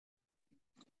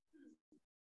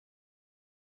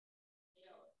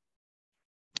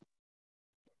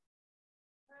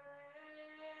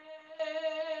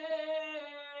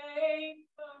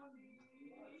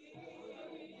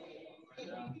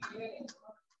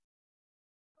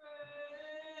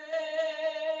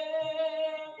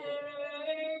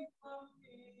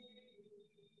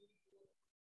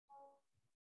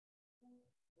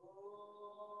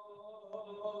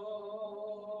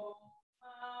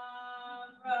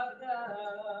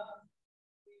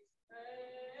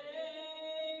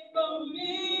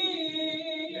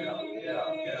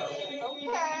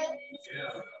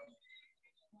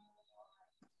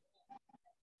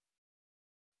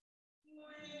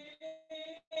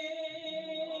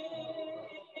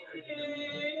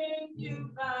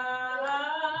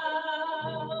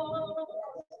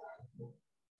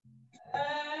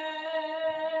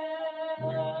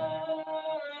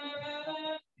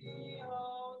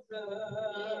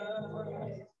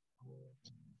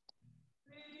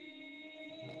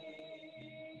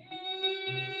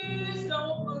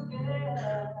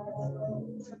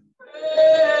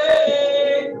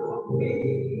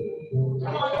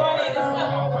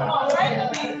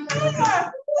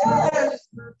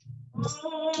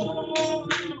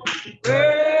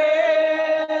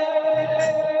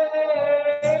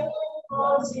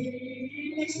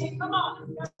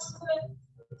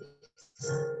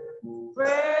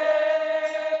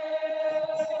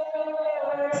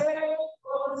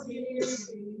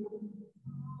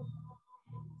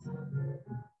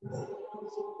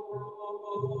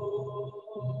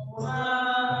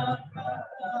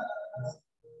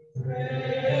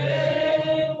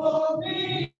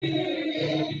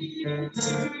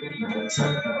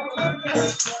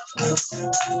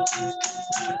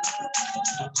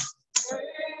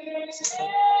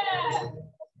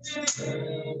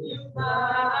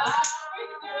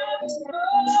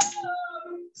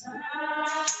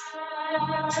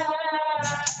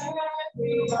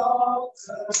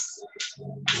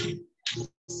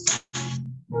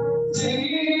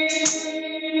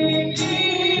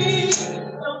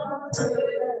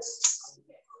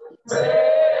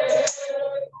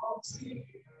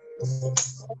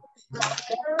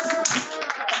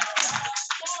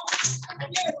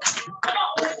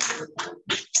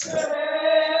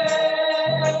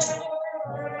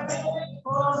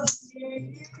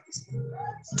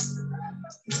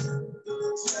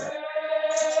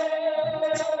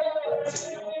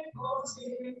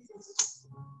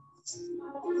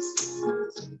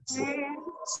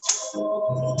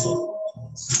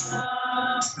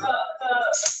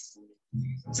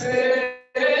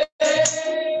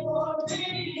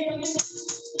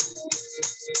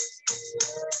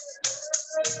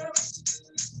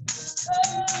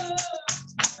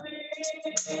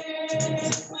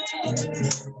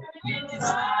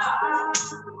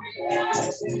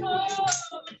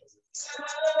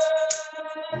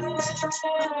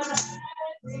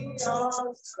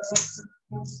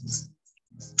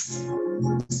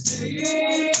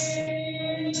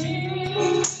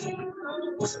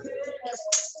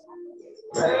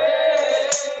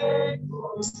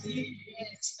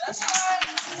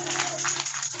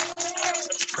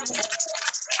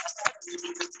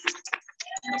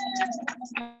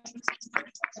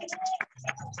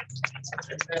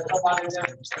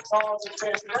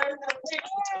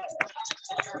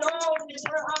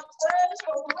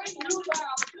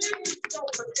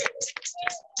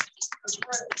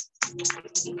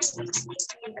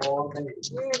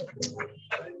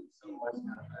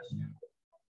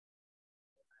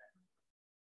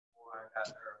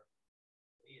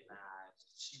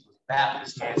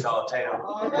Baptist, can't y'all tell?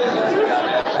 Got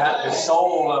that Baptist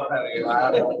soul up in here.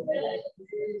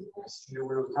 We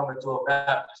were coming to a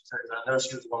Baptist church. I know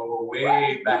she was going to go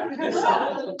way back to this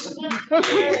side.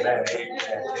 Amen,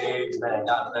 amen, amen.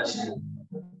 God bless you.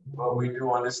 But we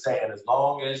do understand, as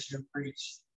long as you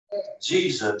preach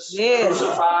Jesus,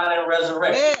 crucified and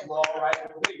resurrected, you're all right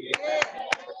with me. Amen.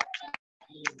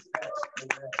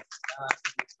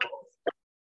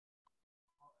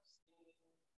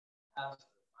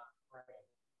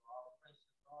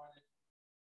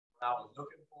 I was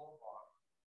looking for a barber.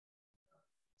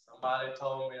 Somebody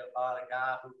told me about a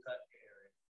guy who cut hair.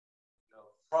 You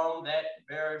know, from that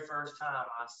very first time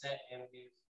I sat in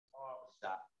his barber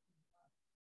shop,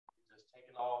 just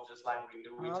taking off just like we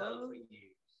knew each other for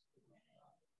years. We've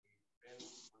been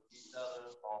with each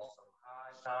other on some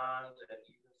high times and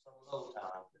even some low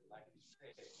times. And like you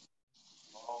said,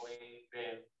 we've always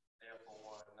been there for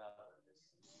one another.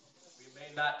 We may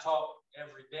not talk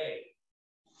every day,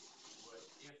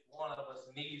 if one of us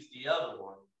needs the other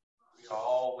one, we are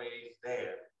always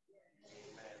there.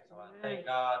 Amen. So I thank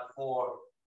God for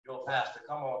your pastor.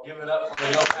 Come on, give it up for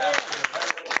your pastor.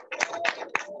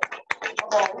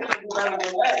 Come on, we can do better than that.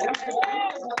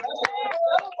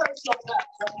 Celebrate your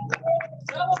pastor.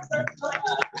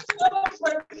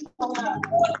 Celebrate your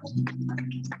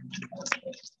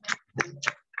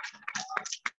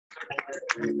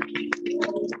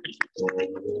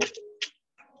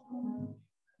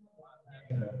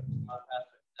My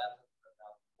pastor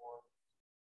about 4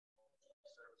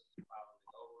 services probably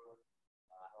over.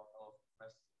 I don't know if the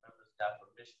rest of the members got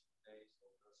permission today,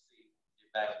 so we'll see.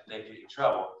 Get back if they get in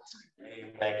trouble.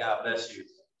 Amen. God bless you.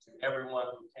 To everyone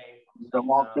who came from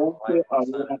brother that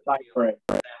I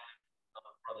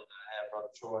have,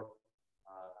 Brother Troy.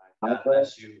 God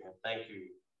bless you and thank you.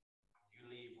 You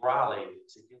leave Raleigh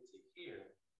to get to here.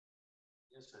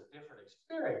 It's a different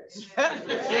experience.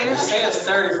 It says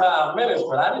 35 minutes,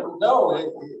 but I didn't know it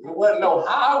wasn't no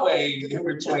highway in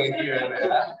between here and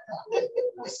there.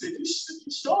 You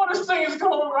sure this thing is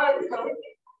going right? You know,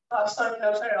 I started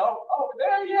saying, oh,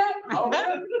 there yet? Oh,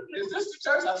 there? Is this the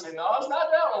church? I said, no, it's not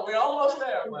that one. We're almost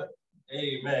there. But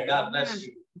amen. God bless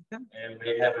you. And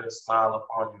may heaven smile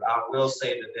upon you. I will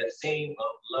say that theme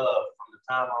of love from the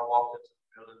time I walked into the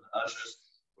building, the ushers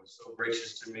was so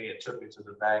gracious to me and took me to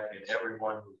the back, and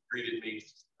everyone who greeted me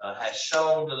has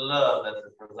shown the love that the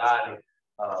presider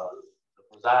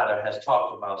has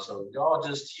talked about. So y'all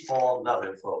just keep on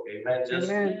loving folk. Amen. Just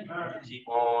keep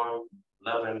on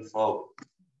loving folk.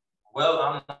 Well,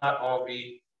 I'm not going to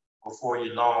be before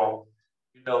you long.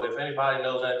 You know, if anybody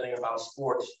knows anything about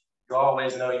sports, you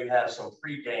always know you have some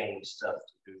pregame stuff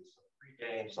to do. Some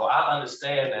pregame. So I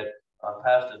understand that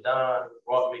Pastor Don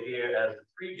brought me here as the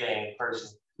pregame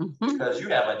person. because you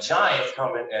have a giant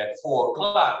coming at 4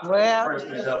 o'clock. Well, first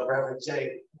is up Reverend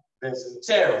J.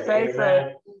 Singletary.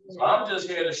 Amen. So I'm just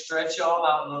here to stretch y'all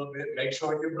out a little bit, make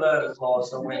sure your blood is flowing.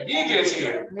 So when he gets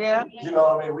here, you know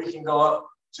what I mean, we can go up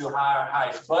to higher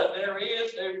heights. But there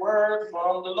is a word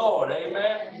from the Lord.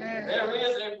 Amen. There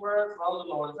is a word from the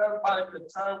Lord. If everybody could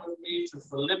turn with me to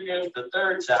Philippians, the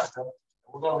 3rd chapter,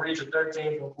 we're going to read the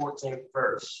 13th and 14th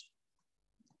verse.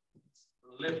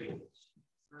 Philippians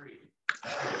 3.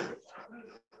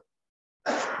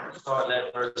 Starting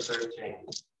at verse 13.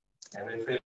 And if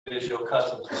it is your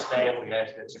custom to stand, we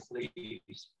ask that you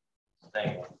please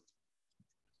stand.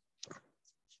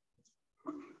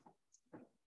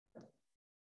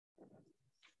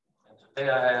 And today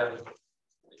I have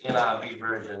the NIV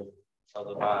version of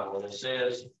the Bible, and it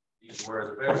says these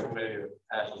words, a very familiar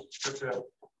passage of scripture.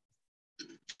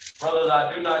 Brothers,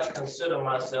 I do not consider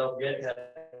myself yet have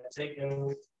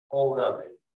taken hold of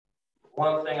it.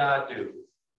 One thing I do,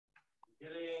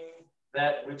 getting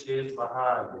that which is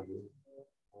behind me,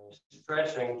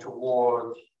 stretching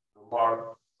towards the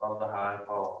mark of the high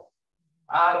call.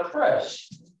 I press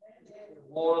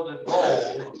toward the goal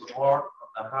of the mark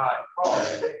of the high call,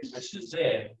 which is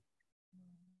in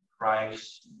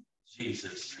Christ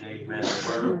Jesus. Amen. The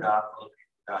word of God,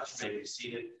 God, you may be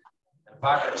seated. And if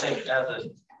I could take as a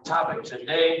topic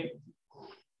today,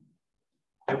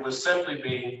 it would simply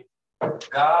be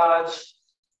God's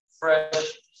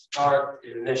fresh start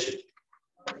initiative.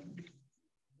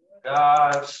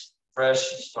 God's fresh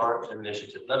start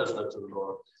initiative. Let us look to the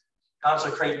Lord.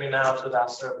 Consecrate me now to thy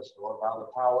service, Lord, by the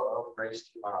power of grace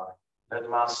divine. Let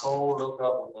my soul look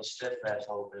up with a steadfast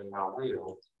hope, and my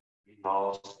will be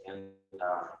lost in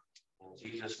thine. In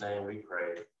Jesus' name we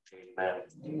pray. Amen.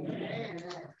 Amen.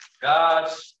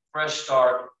 God's fresh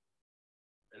start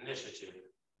initiative.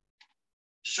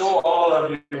 Sure, all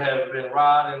of you have been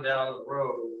riding down the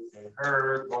road and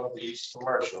heard one of these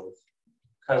commercials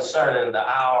concerning the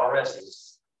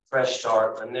IRS's Fresh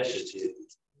Start initiative.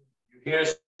 You hear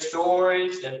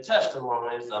stories and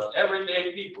testimonies of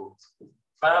everyday people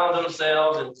found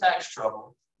themselves in tax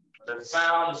trouble, but have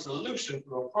found a solution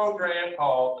through a program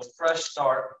called the Fresh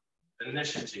Start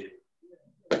Initiative.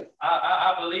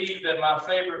 I believe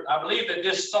that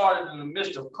this started in the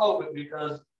midst of COVID,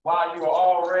 because while you were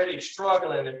already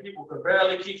struggling and people could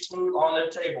barely keep food on their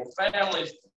table,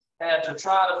 families had to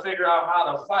try to figure out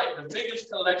how to fight the biggest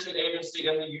collection agency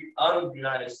in the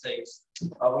United States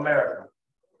of America.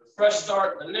 The Fresh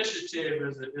Start Initiative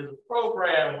is a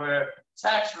program where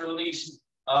tax relief,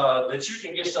 that you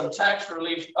can get some tax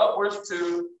relief upwards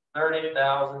to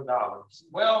 $30,000.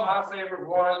 Well, my favorite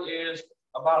one is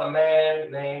about a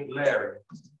man named Larry.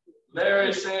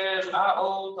 Larry says, I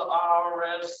owe the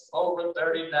IRS over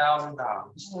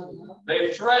 $30,000.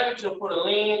 They threatened to put a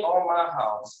lien on my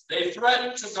house. They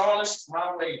threatened to garnish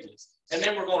my wages. And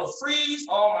they were going to freeze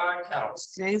all my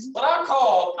accounts. But I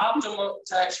called Optimum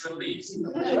Tax Relief.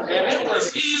 And it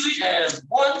was easy as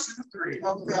 1, 2, 3.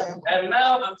 And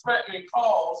now the threatening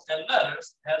calls and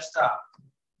letters have stopped.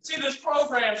 See, this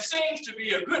program seems to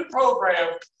be a good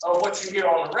program of what you hear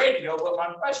on the radio, but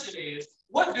my question is,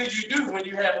 what do you do when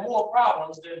you have more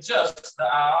problems than just the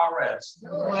IRS?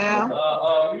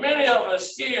 Wow. Many of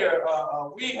us here,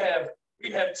 we have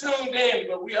tuned in,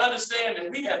 but we understand that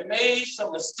we have made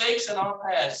some mistakes in our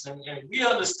past, and we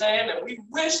understand that we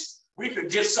wish we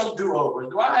could get some do-overs.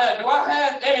 Do I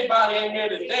have anybody in here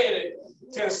today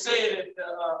that can say that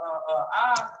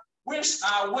I wish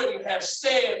I wouldn't have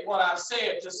said what I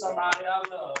said to somebody I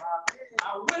love?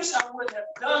 I wish I wouldn't have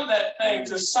done that thing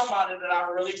to somebody that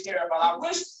I really care about. I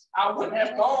wish I wouldn't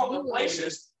have gone to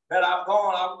places that I've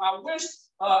gone. I wish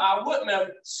I wouldn't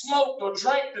have smoked or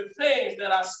drank the things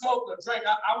that I smoked or drank.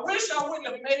 I wish I wouldn't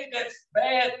have made that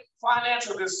bad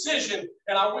financial decision,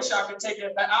 and I wish I could take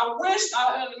it back. I wish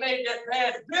I hadn't made that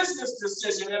bad business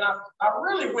decision, and I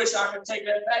really wish I could take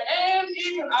that back. And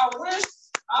even I wish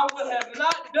I would have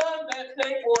not done that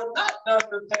thing or not done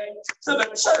the thing to the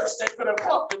church that could have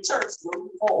helped the church move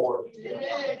forward.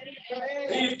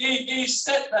 These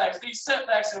setbacks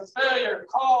and failure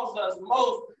cause us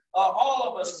all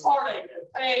of us heartache and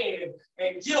pain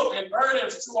and guilt and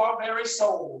burdens to our very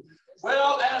soul.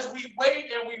 Well, as we wait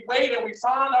and we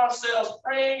find ourselves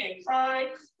praying and crying,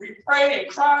 we pray and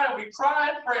cry and we cry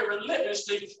and pray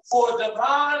relentlessly for a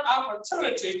divine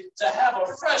opportunity to have a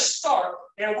fresh start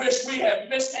in which we have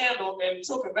mishandled and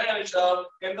took advantage of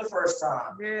in the first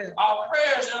time. Yeah. Our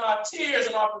prayers and our tears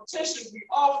and our petitions we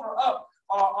offer up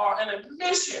are an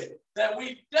admission that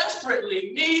we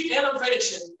desperately need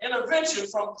intervention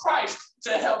from Christ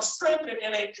to help strengthen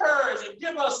and encourage and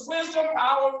give us wisdom,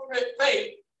 power,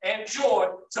 faith, and joy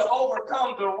to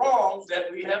overcome the wrongs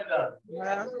that we have done.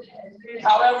 Yeah.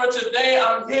 However, today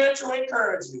I'm here to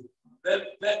encourage you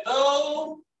that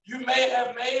though you may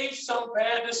have made some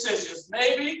bad decisions,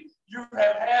 maybe you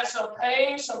have had some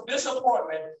pain, some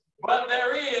disappointment, but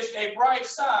there is a bright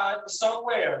side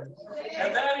somewhere.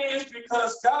 And that is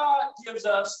because God gives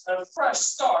us a fresh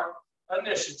start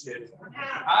initiative.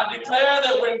 I declare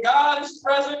that when God is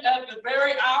present at the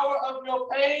very hour of your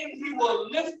pain, he will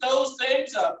lift those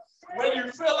things up. When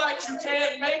you feel like you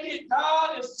can't make it,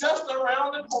 God is just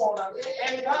around the corner,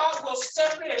 and God will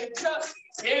step in just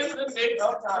in the nick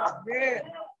of time.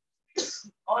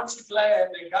 Aren't you glad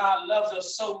that God loves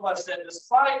us so much that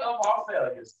despite of our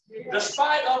failures,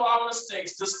 despite of our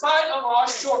mistakes, despite of our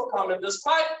shortcomings,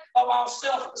 despite of our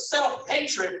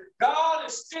self-hatred, God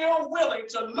is still willing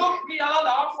to look beyond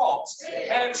our faults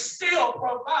and still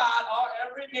provide our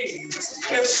every need.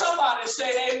 Can somebody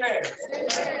say amen?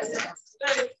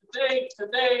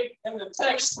 Today, in the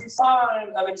text, we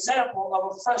find an example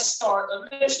of a fresh start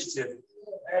initiative.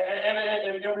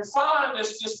 And we find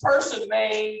this person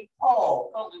named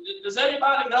Paul. Does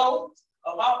anybody know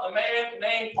about a man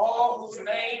named Paul whose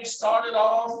name started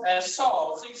off as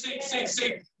Saul?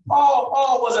 See.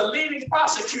 Paul was a leading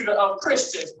prosecutor of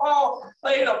Christians. Paul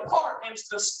played a part in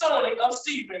the stoning of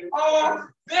Stephen. Paul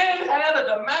then had a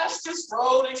Damascus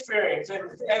Road experience,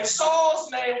 and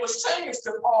Saul's name was changed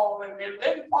to Paul, and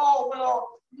then Paul went on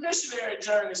missionary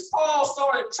journeys. Paul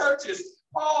started churches.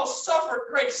 Paul suffered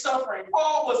great suffering.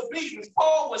 Paul was beaten.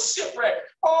 Paul was shipwrecked.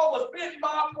 Paul was bitten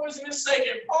by a poisonous snake.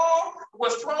 And Paul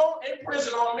was thrown in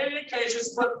prison on many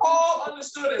occasions. But Paul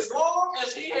understood as long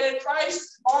as he had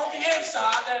Christ on the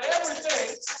inside that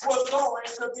everything was going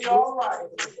to be all right.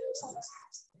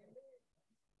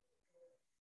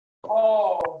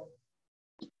 Paul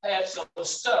had some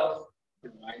stuff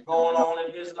going on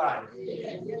in his life.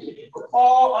 But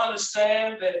Paul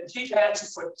understands that he had to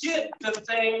forget the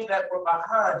things that were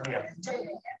behind him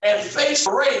and face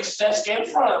the race that's in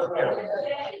front of him.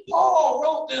 Paul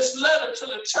wrote this letter to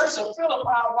the church of Philippi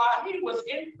while he was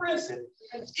in prison.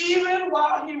 Even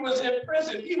while he was in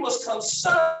prison, he was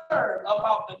concerned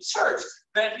about the church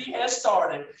that he had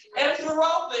started. And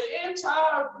throughout the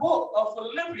entire book of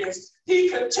Philippians, he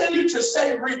continued to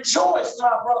say, rejoice,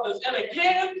 my brothers. And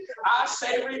again, I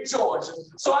say rejoice.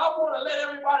 So I want to let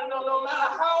everybody know, no matter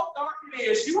how dark it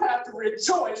is, you have to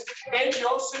rejoice in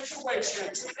your situation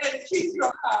and keep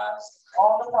your eyes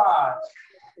on the prize.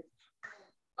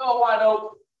 Oh, I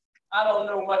don't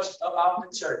know much about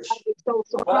the church,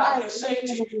 but I can say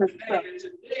to you today that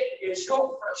today is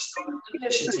your first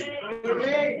initiative.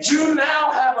 You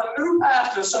now have a new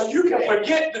pastor, so you can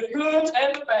forget the goods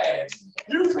and the bads.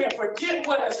 You can forget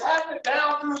what has happened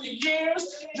down through the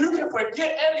years. You can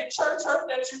forget any church hurt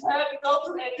that you've had to go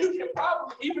through, and you can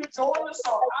probably even join the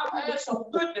song. I've had some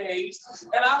good days,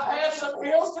 and I've had some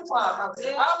hills to climb. I've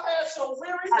had some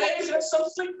weary days and some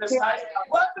sleepless nights.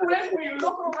 But when we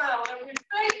look around and we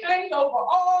think over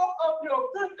all of your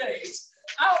good days,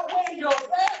 outweigh your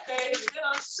bad days, and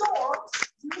I'm sure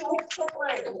you won't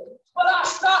complain. But I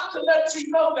stopped to let you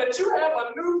know that you have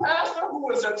a new pastor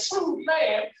who is a true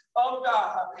man of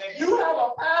God. You have a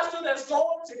pastor that's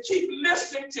going to keep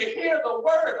listening to hear the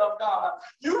word of God.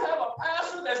 You have a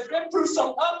pastor that's been through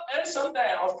some ups and some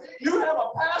downs. You have a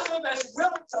pastor that's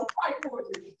willing to fight with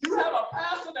you. You have a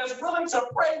pastor that's willing to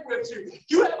pray with you.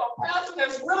 You have a pastor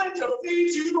that's willing to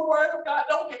feed you the word of God.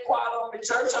 Don't get quiet on me,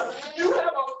 church. You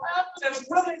have a pastor that's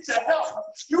willing to help.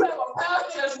 You have a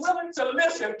pastor that's willing to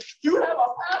listen. You have a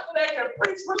pastor that can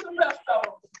preach with the best of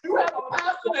them. You have a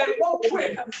pastor that won't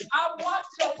quit. I watched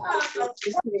your pastor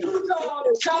do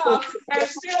the job and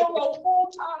still go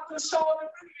full time to show the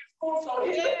school, so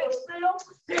he will still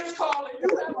his calling. You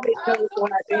have a pastor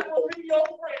that will be your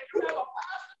friend. You have a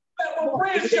pastor that will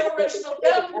bridge generational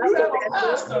gap. You have a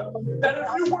pastor that if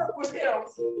you work with him,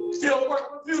 he'll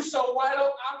work with you. So why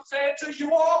don't I'm saying to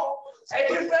you all,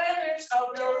 take advantage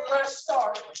of your fresh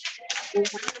start.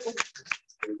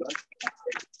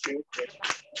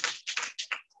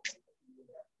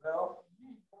 Well,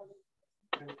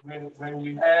 when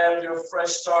you have your fresh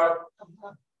start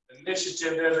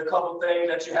initiative, there's a couple things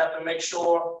that you have to make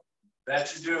sure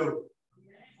that you do.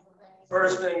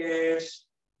 First thing is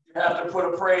you have to put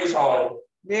a praise on it.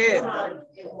 Yeah.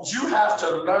 You have to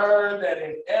learn that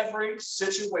in every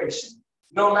situation,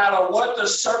 no matter what the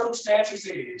circumstances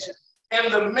is,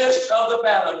 in the midst of the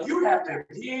battle, you have to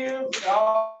give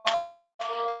God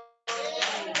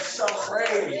some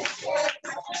praise.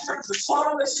 The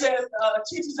psalmist said,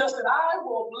 teaches us that I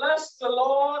will bless the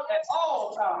Lord at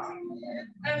all times,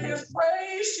 and his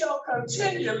praise shall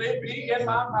continually be in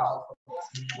my mouth.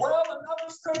 Well, another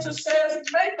scripture says,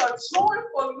 make a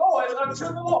joyful noise unto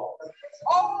the Lord.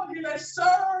 All ye that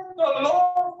serve the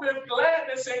Lord with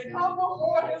gladness and come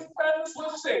before his presence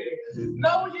with singing.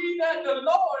 Know ye that the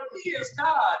Lord, he is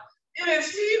God. It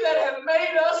is he that has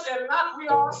made us and not we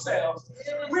ourselves.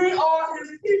 We are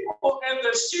his people and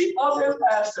the sheep of his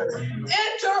pasture.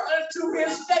 Enter into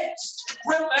his gates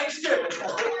with thanksgiving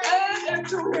and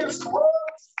into his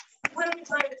courts with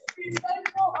praise. Be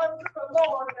thankful unto the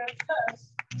Lord and bless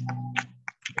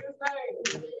his name.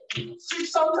 See,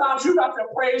 sometimes you got to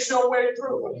praise your way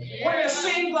through. When it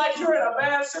seems like you're in a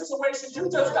bad situation, you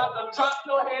just got to drop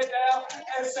your head down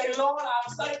and say, Lord,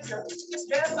 I thank you.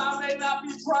 Yes, I may not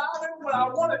be driving when I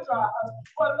want to drive,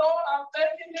 but Lord, I'm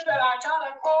thanking you that I got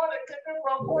a car that gets me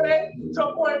from point A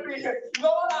to point B.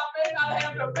 Lord, I may not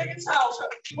have the biggest house,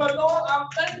 but Lord, I'm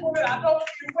thankful that I don't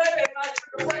get wet at night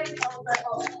when the rain comes down.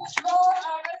 Lord, I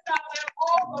may not have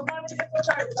all the money in the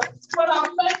bank, but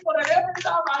I'm thankful that every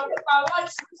time I hit my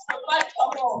license, the light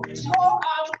come on. Lord, I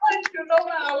thank you no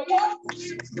matter what the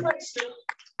situation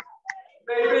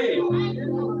may be.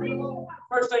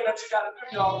 First thing that you got to do,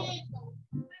 y'all,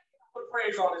 put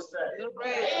praise on this thing.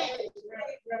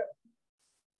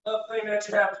 Another thing that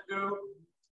you have to do,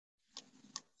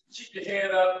 keep your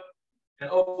head up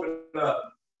and open up.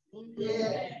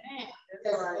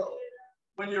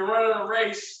 When you're running a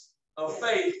race of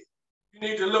faith, you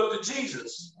need to look to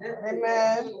Jesus.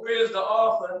 Amen. Who is the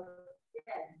author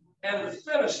and the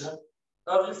finisher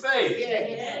of your faith.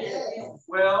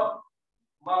 Well,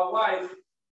 my wife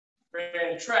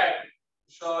ran track at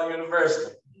Shaw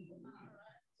University.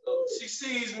 So she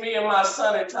sees me and my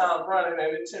son at times running,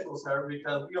 and it tickles her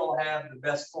because we don't have the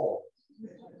best form.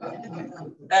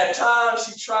 At times,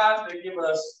 she tries to give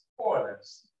us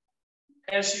pointers.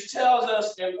 And she tells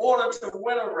us in order to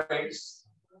win a race,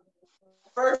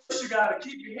 first you got to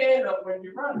keep your head up when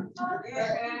you're running.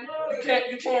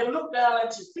 You can't look down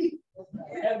at your feet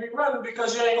and be running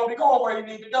because you ain't going to be going where you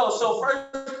need to go. So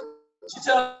first, she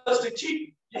tells us to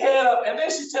keep your head up, and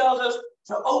then she tells us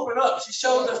to open up. She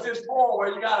shows us this form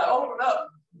where you got to open up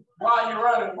while you're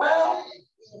running. Well,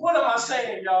 what am I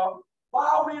saying, y'all?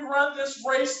 While we run this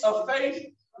race of faith,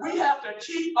 we have to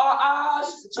keep our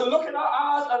eyes, to look at our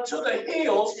eyes unto the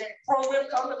hills from whence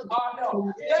cometh our help.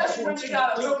 That's when you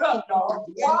got to look up, y'all.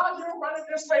 While you're running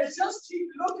this race, just keep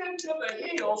looking to the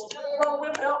hills from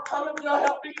whence cometh your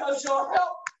help, because your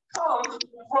help comes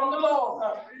from the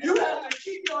Lord. You have to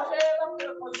keep your head up in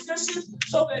a position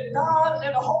so that God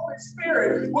and the Holy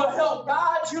Spirit will help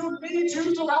guide you, lead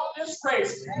you throughout this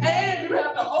race. And you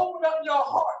have to open up your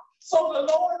heart so the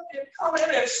Lord can come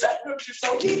in and set with you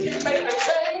so he can make a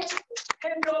change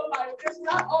in your life. It's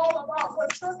not all about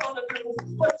what you're going to do,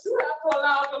 but you have to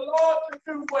allow the Lord to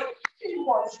do what he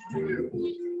wants you to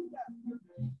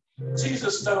do.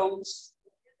 Jesus knows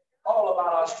all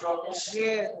about our struggles.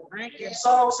 Yeah, thank you.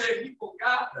 Psalm said he will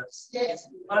guide us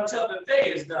until the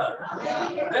day is done.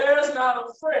 There's not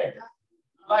a friend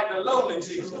like the lonely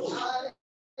Jesus.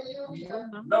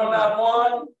 No, not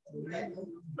one.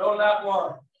 No, not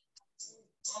one.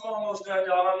 I'm almost done,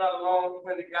 y'all. I'm not a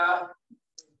long-winded guy.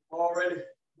 Already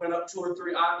went up 2 or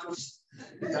 3 octaves.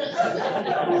 But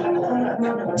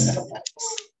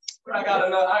I got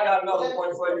another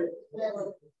point for you.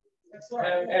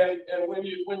 And when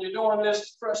you're doing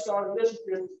this fresh start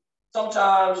initiative,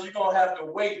 sometimes you're gonna have to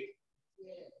wait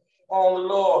on the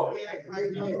Lord.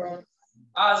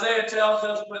 Isaiah tells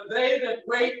us, but they that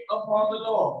wait upon the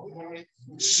Lord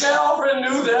shall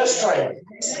renew their strength.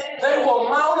 They will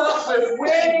mount up with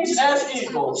wings as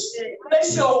eagles. They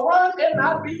shall run and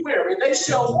not be weary. They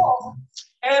shall walk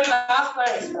and not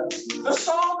faint. The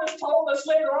psalmist told us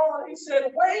later on, he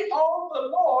said, wait on the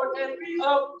Lord and be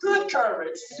of good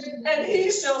courage, and he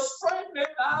shall strengthen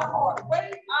thy heart.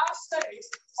 Wait, I say,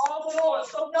 on the Lord.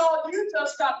 So y'all, you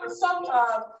just got to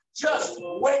sometimes just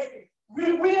wait. We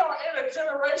are in a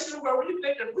generation where we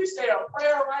think if we say a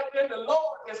prayer right then, the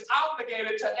Lord is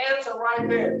obligated to answer right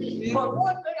then. But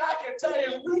one thing I can tell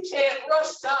you, we can't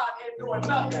rush God in doing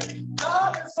nothing.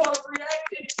 God is going to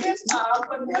react in his time,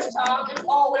 but his time is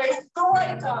always the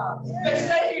right time. They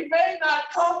say he may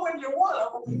not come when you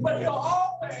want him, but he'll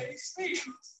always speak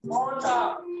on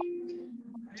time.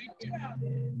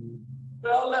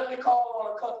 Well, let me call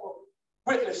on a couple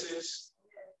witnesses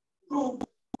who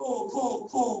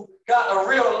got a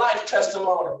real life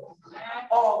testimony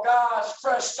on God's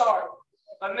fresh start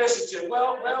initiative.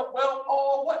 Well,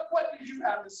 Paul, what do you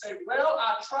have to say? Well,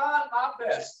 I tried my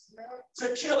best.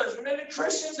 to kill as many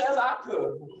Christians as I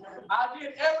could. I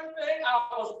did everything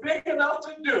I was big enough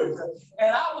to do,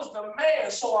 and I was the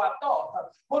man, so I thought.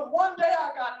 But one day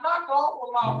I got knocked off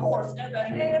of my horse, and the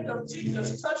hand of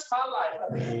Jesus touched my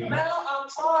life. Now I'm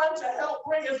trying to help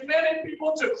bring as many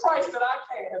people to Christ that I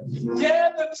can.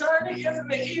 Yeah, the journey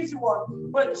isn't an easy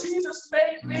one, but Jesus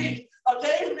gave me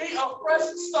a fresh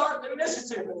start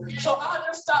initiative. So I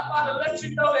just stopped by to let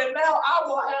you know that now I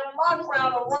will have my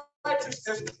crown of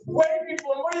righteousness, waiting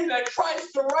for me that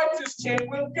Christ the righteous King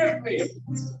will give me.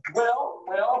 Well,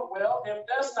 if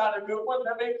that's not a good one,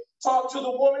 let me talk to the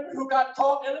woman who got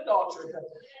caught in adultery.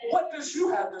 What does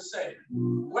you have to say?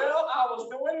 Well, I was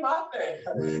doing my thing,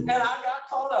 and I got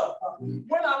caught up.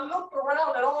 When I looked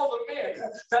around at all the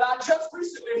men that I just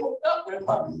recently hooked up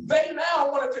with, they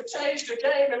now wanted to change the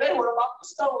game, and they were about to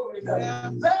stone me.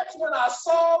 That's when I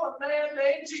saw a man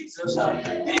named Jesus.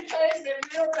 He came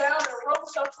and kneeled down and wrote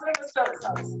something in the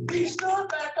dirt. He stood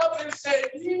back up and said,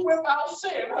 "Ye without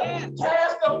sin,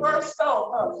 cast the first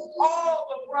stone." All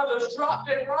the brothers dropped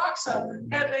their rocks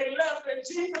and they left, and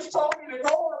Jesus told me to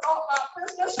go about my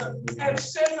business and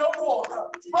sin no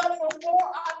more. But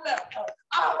before I left,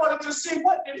 I wanted to see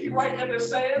what did he write in the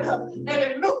sand, and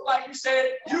it looked like he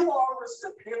said, "You are a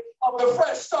recipient of the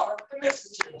Fresh Start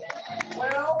Initiative."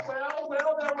 Well,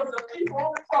 there was a thief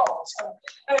on the cross,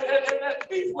 and that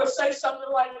thief would say something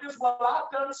like this: "Well,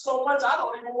 I've done so much, I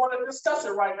don't even want to discuss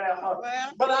it right now.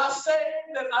 But I say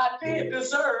that I did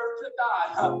deserve to die.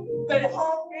 They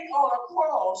hung me on a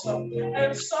cross,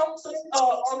 and something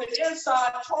on the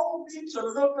inside told me to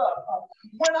look up.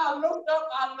 When I looked up,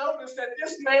 I noticed that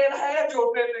this man had to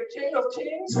have been the King of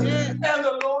Kings and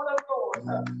the Lord of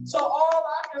Lords. So all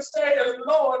I can say is,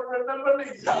 "Lord, remember me."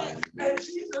 And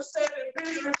Jesus said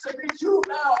immediately to me, "You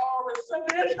now are a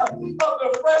recipient of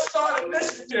the Fresh Start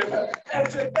Initiative, and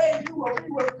today you will be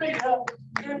with me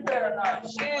in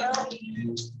paradise."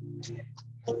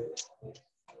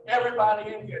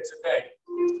 Everybody in here today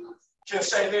can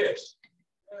say this: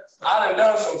 I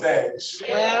done some things.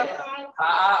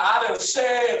 I done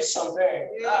said some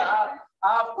things.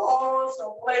 I've gone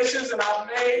some places and I've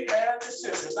made bad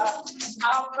decisions.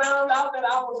 I found out that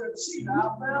I was a cheater. I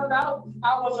found out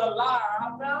I was a liar.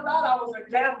 I found out I was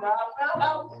a gambler. I found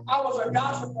out I was a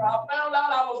gossiper. I found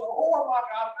out I was a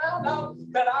whoremonger. I found out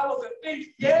that I was a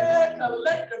thief. Yeah,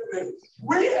 collectively,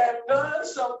 we have done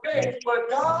some things, but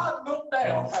God looked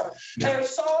down and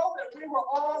saw that we were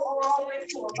all on our way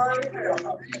to a burning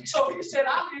hell. So he said,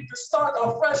 "I need to start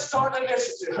a fresh start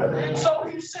initiative." So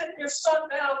he sent his son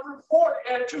down through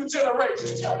 42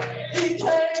 generations. He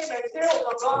came and healed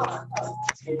the blind.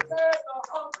 He fed the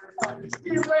hungry.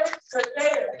 He raised the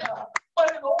dead.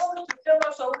 But in order to give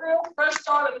us a real fresh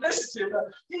start initiative,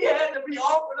 he had to be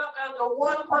offered up as the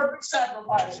one perfect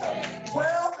sacrifice.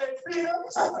 Well, they beat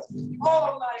him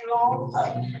all night long.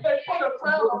 They put a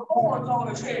crown of thorns on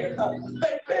his head.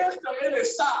 They pierced him in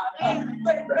his side.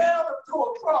 They nailed him to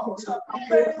a cross.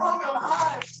 They hung him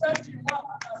high and stretched him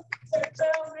wide. They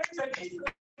tell me that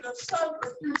the sun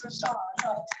refused to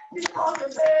shine. He hung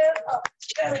his head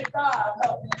and he died.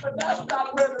 But that's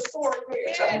not where the story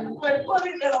is. They put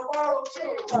him in a borrowed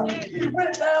tomb. He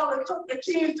went down and took the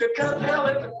keys to death, hell,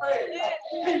 and the grave.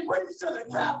 He preached to the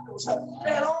captives.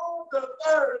 And on the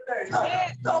third day,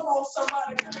 come on,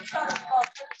 somebody can talk about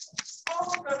this.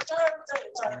 On the third day,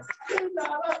 he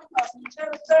got up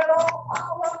and said, "All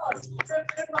power is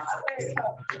in my hand.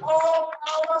 All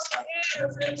power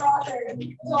is in my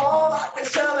hand." So all I can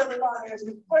tell everybody is,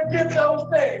 forget those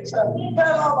things that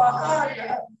are behind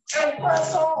you and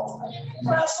press on,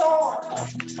 press on,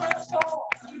 press on,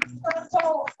 press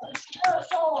on,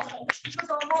 press on to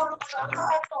the mark of the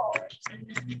high calling,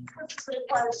 which is in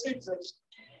Christ Jesus.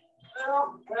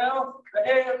 Well, the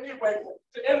AME way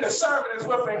to end the sermon is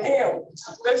with a hymn.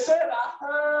 They said, "I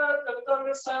heard the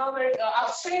thunder sounding,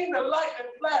 I've seen the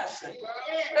lightning flashing,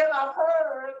 and I've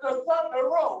heard the thunder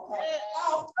roll.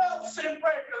 I felt sin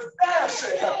breakers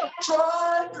dancing,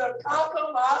 trying to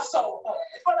conquer my soul."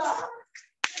 But I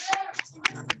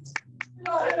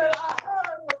heard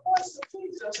the voice of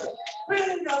Jesus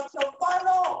bidding us to fight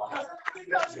on,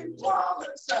 because he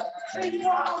promised, he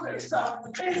promised,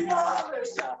 he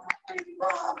promised, he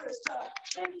promised,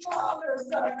 he promised,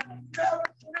 never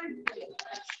to leave me.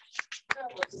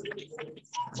 Never to leave me.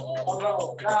 Oh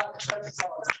no, God, that's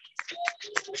all.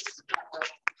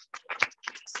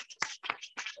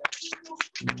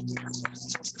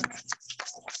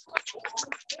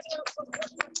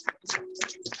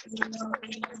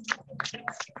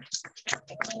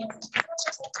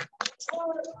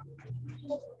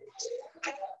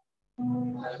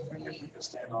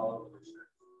 Stand all over.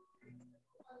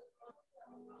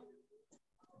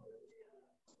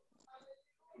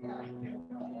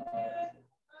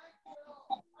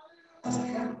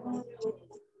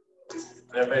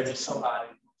 There may be somebody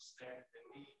who stands in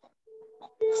need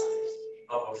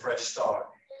of a fresh start.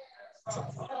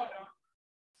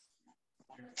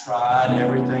 You've tried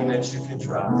everything that you can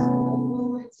try.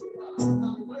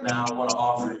 Now I want to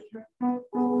offer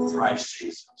you Christ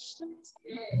Jesus.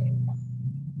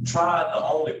 Try the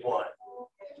only one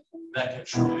that can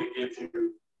truly give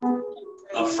you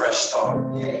a fresh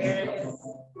start.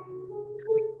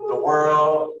 The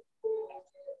world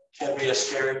can be a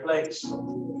scary place,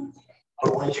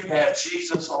 but when you have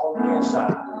Jesus on the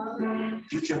inside,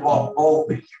 you can walk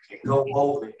boldly, you can go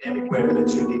boldly anywhere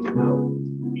that you need to go.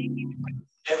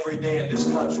 Every day in this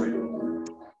country,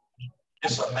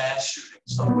 it's a mass shooting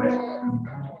somewhere.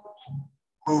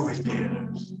 Movie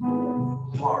theaters,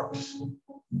 parks,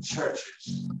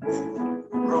 churches,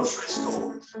 grocery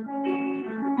stores.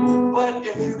 But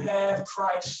if you have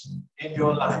Christ in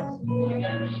your life,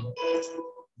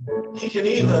 he can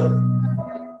either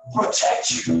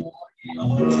protect you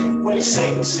when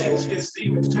Satan sends his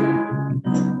demons to you,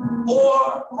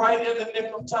 or right in the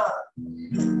nick of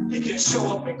time, he can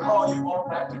show up and call you on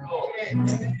back to glory.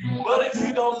 But if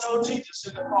you don't know Jesus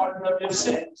in the pardon of your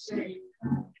sins,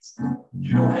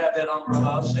 you don't have that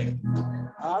umbrella of Satan.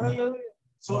 Hallelujah.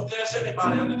 So if there's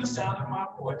anybody under the sound of my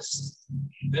voice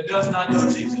that does not know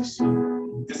Jesus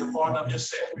in the pardon of your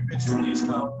sins, we bid you please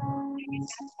come.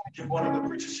 Give one of the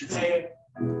preachers your hand.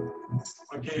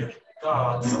 Forgive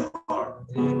God your heart.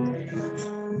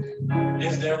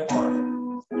 Is there one?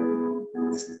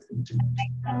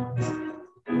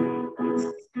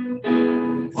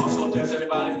 Also, if there's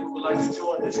anybody who would like to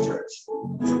join this church,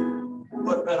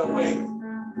 what better way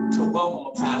to welcome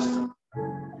a pastor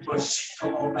to a sheep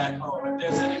come on back home? If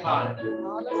there's anybody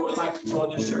who would like to join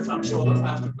this church, I'm sure the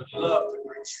pastor would love to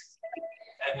greet you.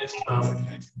 At this time, we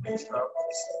can please come.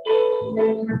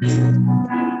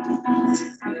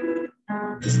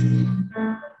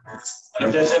 And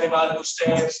if there's anybody who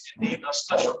stands in need of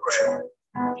special prayer,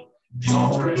 the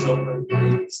altar is open.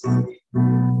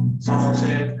 Someone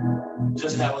said,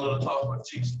 just have a little talk with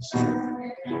Jesus.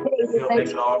 He'll make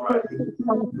it all right.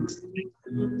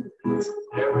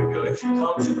 There we go. If you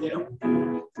come to him,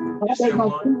 is there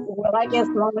one? Well, I guess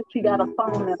as long as she got a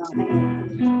phone in her hand.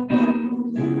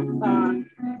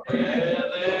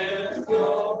 Let's go.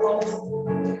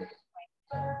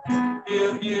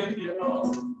 If you know.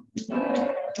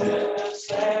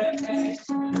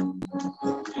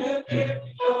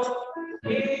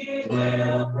 He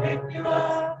will pick you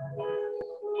up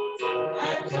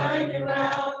and turn you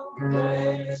around.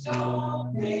 Place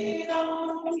your feet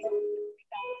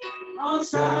on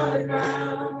solid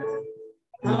ground.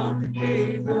 Come to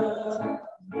Jesus.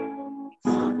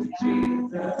 Come to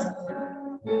Jesus.